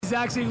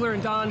Zach Ziegler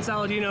and Don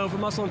Saladino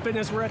from Muscle and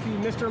Fitness. We're at the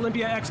Mr.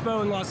 Olympia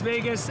Expo in Las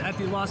Vegas at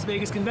the Las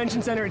Vegas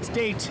Convention Center. It's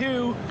day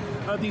 2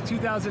 of the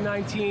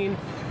 2019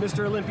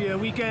 Mr. Olympia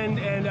weekend,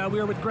 and we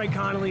are with Greg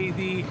Connolly,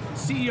 the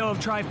CEO of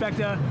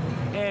Trifecta.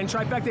 And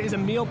Trifecta is a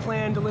meal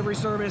plan delivery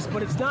service,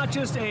 but it's not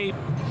just a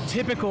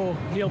typical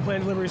meal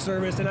plan delivery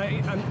service.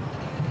 And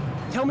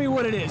tell me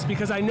what it is,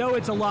 because I know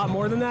it's a lot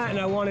more than that, and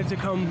I want it to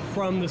come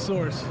from the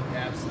source.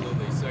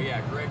 Absolutely. So yeah,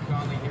 Greg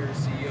Connolly here,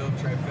 CEO of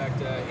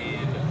Trifecta,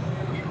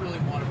 and we really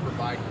want to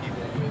provide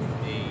people with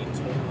a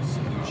total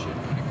solution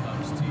when it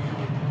comes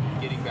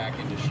to getting back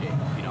into shape.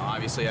 You know,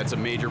 obviously that's a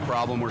major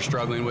problem we're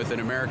struggling with in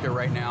America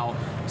right now.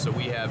 So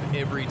we have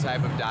every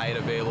type of diet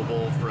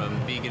available, from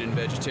vegan and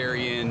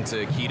vegetarian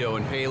to keto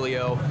and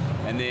paleo.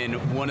 And then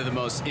one of the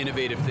most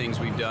innovative things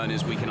we've done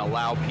is we can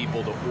allow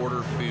people to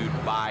order food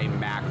by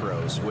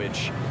macros,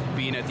 which,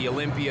 being at the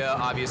Olympia,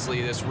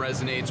 obviously this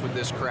resonates with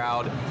this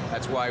crowd.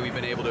 That's why we've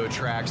been able to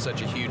attract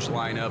such a huge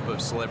lineup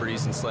of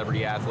celebrities and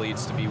celebrity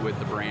athletes to be with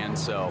the brand.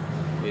 So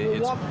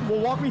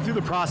walk me through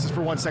the process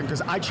for 1 second,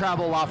 because I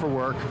travel a lot for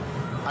work.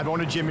 I've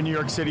owned a gym in New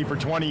York City for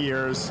 20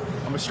 years.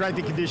 I'm a strength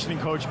and conditioning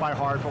coach by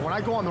heart, but when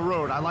I go on the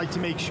road, I like to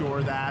make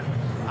sure that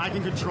I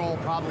can control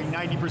probably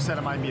 90%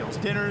 of my meals.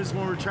 Dinners,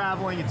 when we're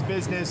traveling, it's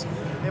business.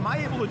 Am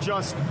I able to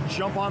just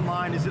jump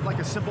online? Is it like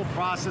a simple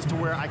process to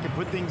where I can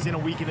put things in a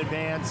week in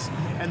advance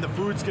and the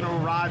food's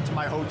gonna arrive to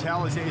my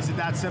hotel? Is it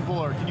that simple,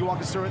 or can you walk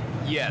us through it?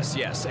 Yes,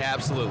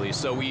 absolutely.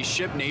 So we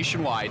ship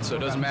nationwide, so it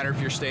doesn't matter if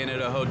you're staying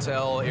at a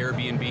hotel,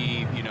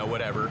 Airbnb, you know,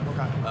 whatever.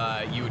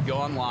 Okay. You would go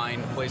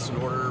online, place an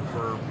order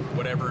for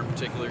whatever in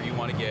particular you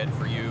want to get.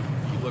 For you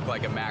look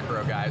like a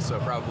macro guy, so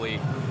probably,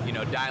 you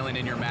know, dialing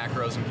in your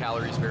macros and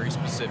calories very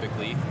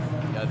specifically.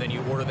 Then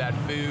you order that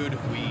food,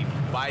 we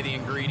buy the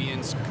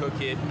ingredients, cook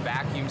it,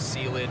 vacuum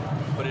seal it,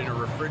 put it in a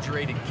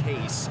refrigerated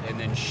case, and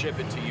then ship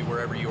it to you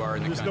wherever you are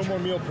in the country. There's no more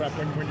meal prep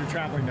when you're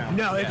traveling now.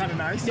 No, it's kind of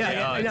nice.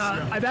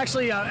 Yeah, I've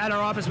actually, at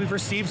our office, we've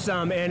received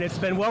some, and it's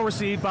been well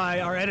received by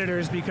our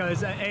editors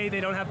because A,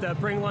 they don't have to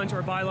bring lunch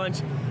or buy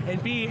lunch,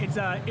 and B,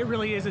 it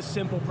really is a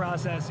simple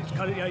process. You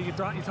cut it, you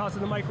toss it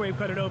in the microwave,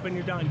 cut it open,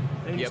 you're done.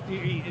 And you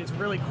eat. It's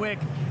really quick.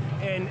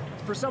 And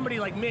for somebody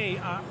like me,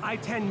 I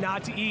tend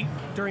not to eat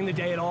during the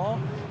day at all.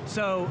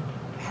 So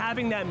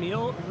having that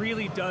meal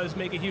really does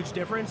make a huge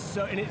difference.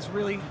 So, and it's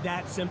really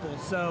that simple.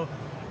 So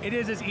it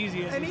is as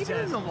easy as it says. And even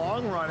in the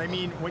long run, I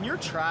mean, when you're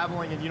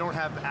traveling and you don't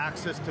have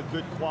access to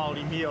good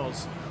quality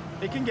meals,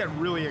 it can get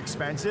really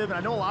expensive. And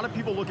I know a lot of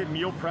people look at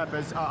meal prep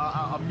as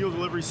a meal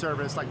delivery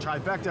service like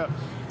Trifecta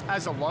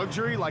as a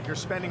luxury, like you're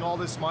spending all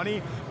this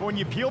money. But when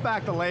you peel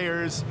back the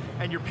layers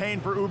and you're paying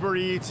for Uber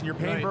Eats and you're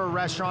paying for a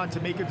restaurant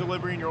to make a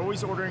delivery and you're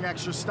always ordering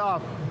extra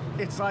stuff,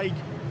 it's like,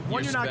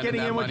 one, you're not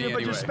getting in with you,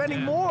 but you're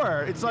spending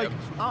more. It's like,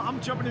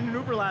 I'm jumping in an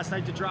Uber last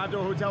night to drive to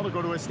a hotel to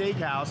go to a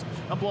steakhouse.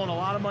 I'm blowing a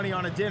lot of money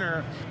on a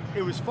dinner.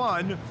 It was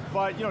fun,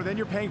 but you know, then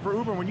you're paying for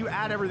Uber. When you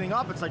add everything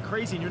up, it's like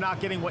crazy, and you're not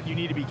getting what you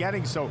need to be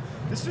getting. So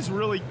this is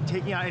really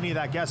taking out any of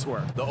that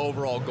guesswork. The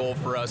overall goal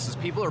for us is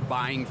people are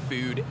buying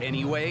food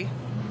anyway.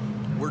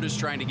 We're just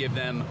trying to give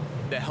them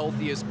the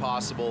healthiest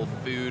possible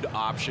food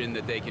option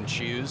that they can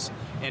choose,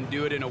 and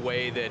do it in a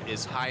way that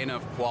is high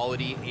enough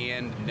quality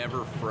and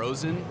never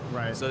frozen,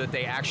 so that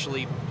they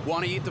actually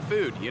want to eat the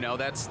food. You know,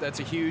 that's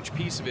a huge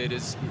piece of it.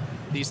 Is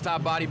these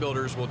top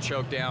bodybuilders will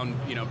choke down,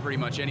 you know, pretty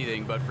much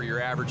anything, but for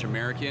your average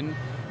American,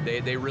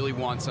 they really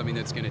want something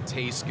that's going to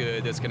taste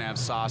good, that's going to have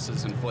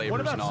sauces and flavors.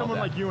 What about and all someone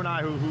that. like you and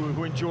I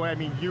who enjoy? I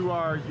mean, you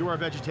are a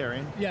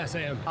vegetarian. Yes,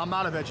 I am. I'm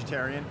not a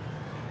vegetarian.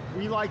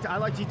 I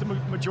like to eat the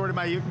majority of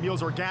my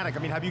meals organic. I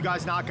mean, have you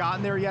guys not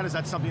gotten there yet? Is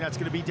that something that's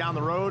going to be down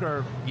the road,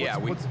 or?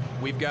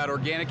 We've got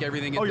organic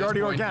everything at this you're already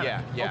point.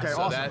 organic. Yeah. Okay,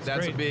 so awesome.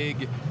 that's a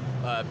big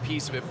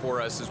piece of it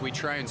for us, is we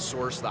try and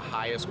source the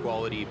highest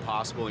quality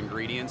possible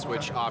ingredients,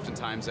 which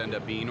oftentimes end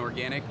up being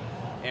organic.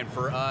 And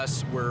for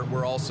us,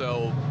 we're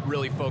also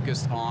really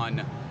focused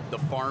on the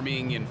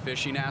farming and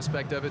fishing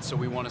aspect of it. So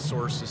we want to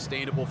source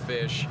sustainable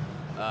fish.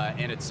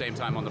 And at the same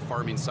time, on the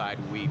farming side,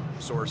 we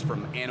source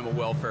from animal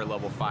welfare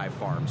level 5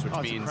 farms, which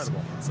means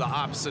incredible. It's the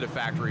opposite of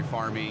factory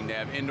farming. They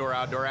have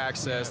indoor-outdoor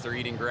access, they're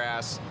eating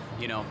grass.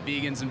 You know,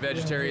 vegans and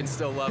vegetarians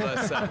still love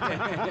us.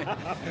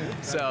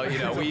 So you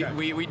know,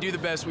 we do the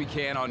best we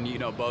can on, you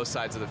know, both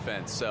sides of the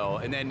fence. So,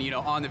 and then, you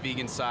know, on the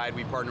vegan side,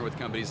 we partner with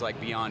companies like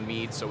Beyond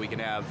Meat, so we can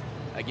have,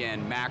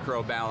 again,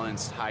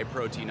 macro-balanced,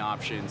 high-protein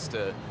options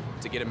to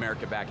get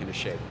America back into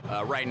shape.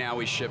 Right now,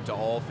 we ship to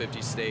all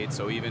 50 states,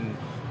 so even,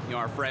 you know,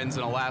 our friends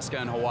in Alaska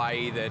and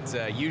Hawaii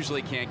that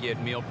usually can't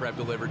get meal prep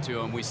delivered to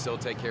them, we still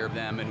take care of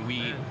them, and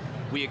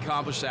we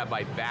accomplish that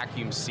by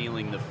vacuum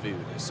sealing the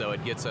food. So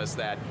it gets us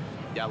that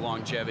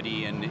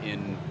longevity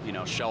and you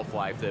know, shelf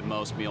life that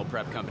most meal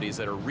prep companies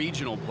that are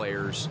regional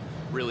players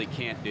really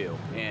can't do.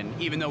 And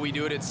even though we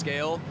do it at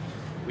scale,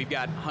 we've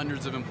got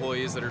hundreds of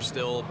employees that are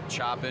still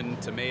chopping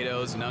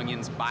tomatoes and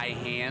onions by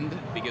hand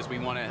because we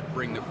want to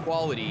bring the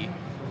quality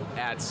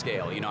at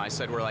scale. You know, I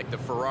said we're like the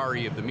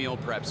Ferrari of the meal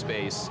prep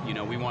space. You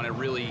know, we want to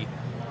really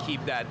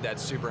keep that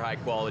super high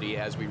quality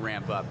as we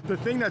ramp up. The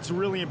thing that's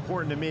really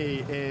important to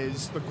me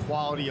is the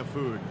quality of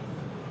food.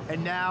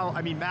 And now,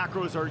 I mean,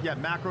 macros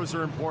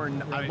are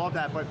important. Right. I love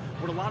that. But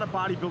what a lot of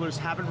bodybuilders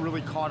haven't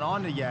really caught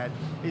on to yet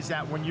is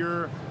that when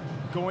you're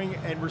going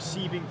and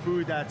receiving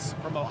food that's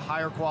from a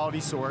higher quality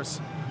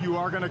source, you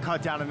are going to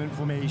cut down on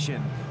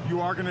inflammation.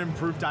 You are going to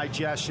improve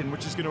digestion,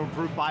 which is going to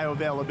improve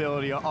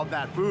bioavailability of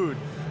that food.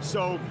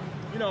 So,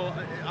 you know,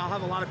 I'll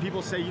have a lot of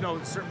people say, you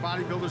know, certain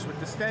bodybuilders with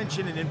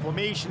distension and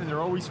inflammation, and they're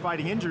always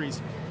fighting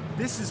injuries.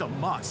 This is a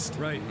must.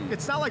 Right.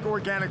 It's not like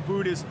organic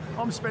food is,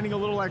 oh, I'm spending a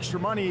little extra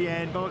money,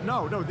 and but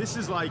no, this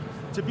is like,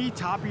 to be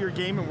top of your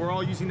game, and we're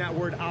all using that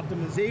word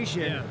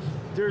optimization. Yeah.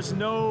 There's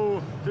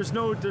no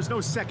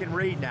second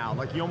rate now.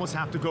 Like, you almost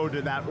have to go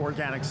to that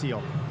organic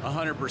seal.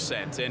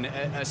 100%, and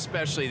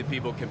especially the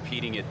people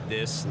competing at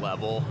this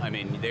level. I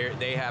mean,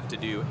 they have to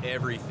do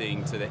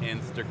everything to the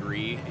nth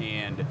degree,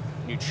 and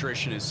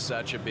nutrition is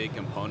such a big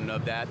component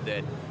of that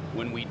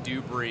when we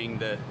do bring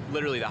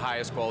literally the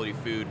highest quality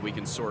food we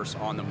can source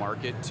on the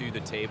market to the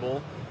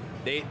table,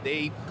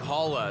 they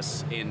call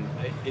us, and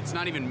it's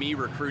not even me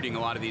recruiting a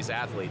lot of these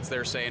athletes.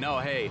 They're saying, oh,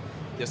 hey,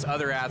 this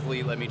other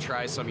athlete, let me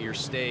try some of your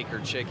steak or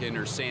chicken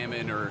or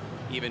salmon or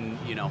even,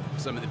 you know,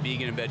 some of the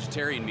vegan and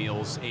vegetarian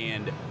meals,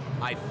 and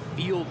I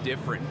feel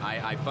different.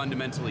 I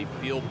fundamentally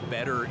feel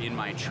better in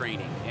my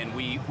training. And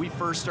we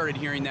first started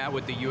hearing that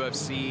with the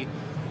UFC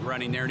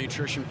running their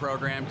nutrition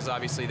program, because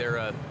obviously they're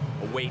a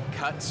weight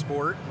cut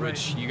sport,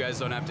 which you guys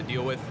don't have to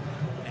deal with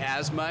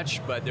as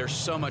much, but there's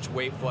so much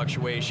weight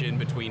fluctuation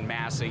between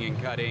massing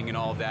and cutting and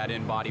all of that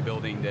in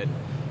bodybuilding that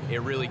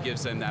it really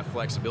gives them that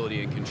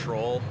flexibility and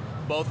control,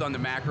 both on the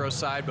macro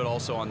side, but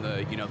also on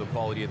the, you know, the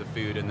quality of the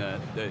food and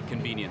the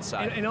convenience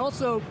side. And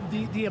also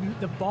the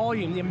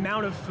volume, the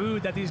amount of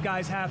food that these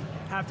guys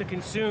have to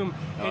consume.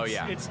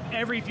 It's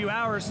every few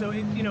hours. So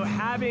you know,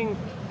 having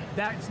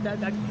that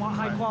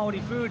high quality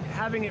food,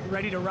 having it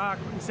ready to rock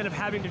instead of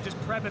having to just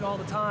prep it all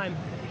the time,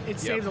 it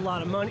saves a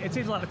lot of money. It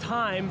saves a lot of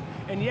time,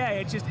 and yeah,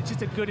 it's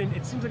just a good.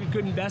 It seems like a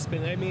good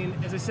investment. I mean,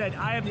 as I said,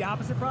 I have the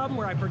opposite problem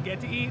where I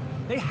forget to eat.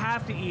 They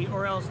have to eat,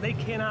 or else they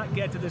cannot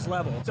get to this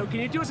level. So,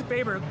 can you do us a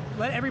favor?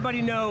 Let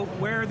everybody know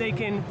where they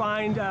can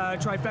find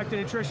Trifecta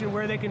Nutrition,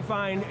 where they can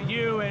find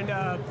you, and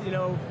you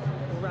know,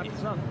 we'll wrap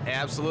this up.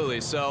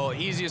 Absolutely. So,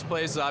 easiest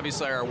place is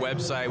obviously our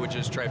website, which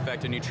is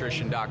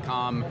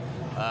trifectanutrition.com.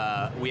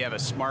 We have a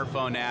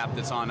smartphone app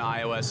that's on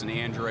iOS and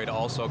Android,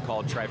 also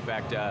called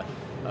Trifecta.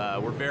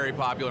 We're very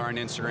popular on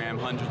Instagram,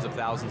 hundreds of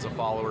thousands of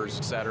followers,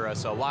 etc.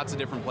 So lots of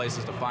different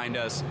places to find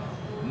us.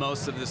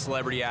 Most of the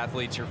celebrity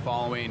athletes you're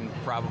following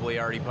probably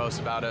already post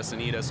about us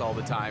and eat us all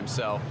the time.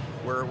 So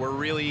we're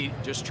really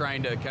just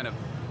trying to kind of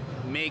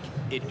make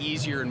it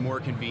easier and more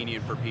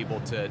convenient for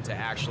people to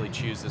actually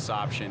choose this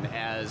option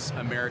as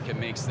America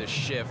makes this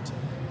shift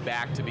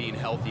back to being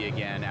healthy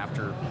again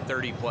after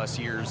 30 plus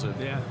years of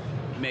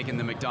making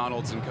the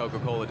McDonald's and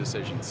Coca-Cola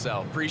decisions.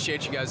 So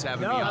appreciate you guys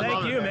having me on.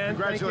 Thank you, man.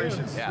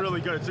 Congratulations. Thank It's really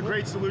good. It's a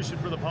great solution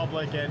for the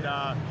public, and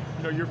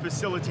you know, you're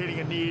facilitating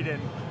a need,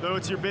 and though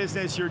it's your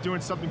business, you're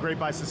doing something great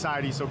by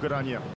society, so good on you.